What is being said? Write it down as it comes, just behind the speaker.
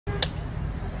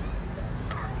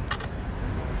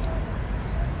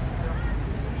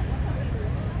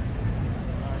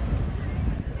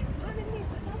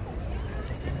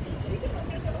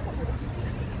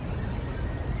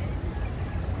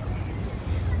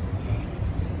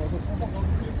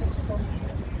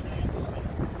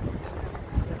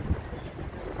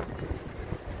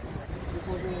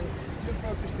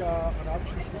Der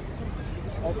arabischen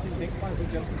Schriften auf dem Denkmal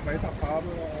sind jetzt mit weißer Farbe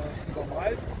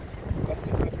übermalt. Das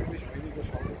zieht natürlich einige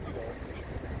Schaulustiger auf sich.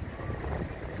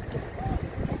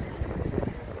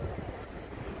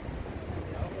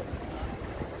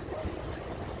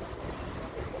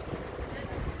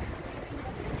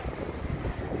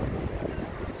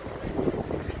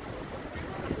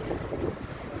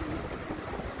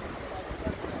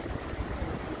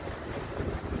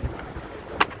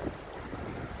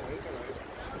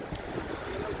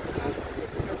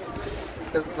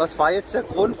 Was war jetzt der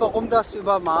Grund, warum das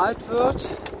übermalt wird?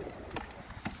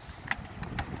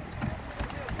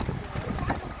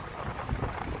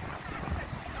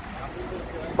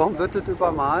 Warum wird das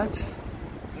übermalt?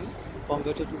 Warum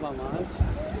wird das übermalt?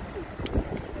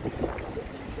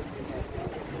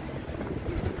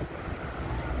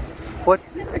 What,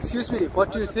 excuse me,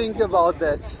 what do you think about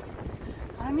that?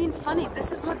 I mean, funny,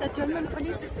 this is what the German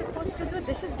police is supposed to do.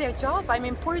 This is their job. I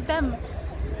mean, poor them.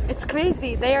 It's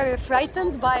crazy. They are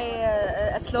frightened by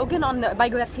a slogan by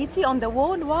graffiti on the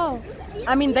wall. Wow.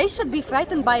 I mean, they should be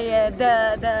frightened by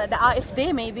the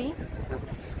AfD maybe.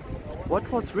 What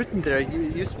was written there?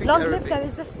 You speak Long Arabic. live the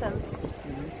resistance.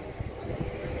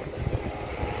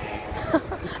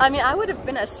 I mean, I would have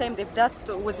been ashamed if that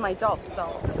was my job.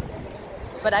 So,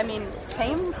 but I mean,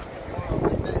 shame.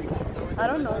 I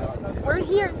don't know. We're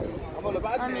here.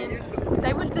 I mean,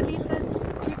 they will delete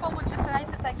it. People will just write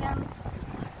it again.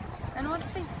 And we'll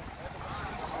see.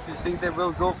 Do you think they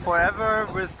will go forever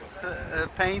with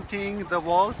painting the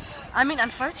walls? I mean,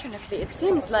 unfortunately, it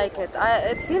seems like it.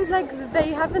 It seems like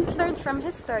they haven't learned from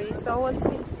history, so we'll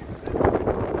see.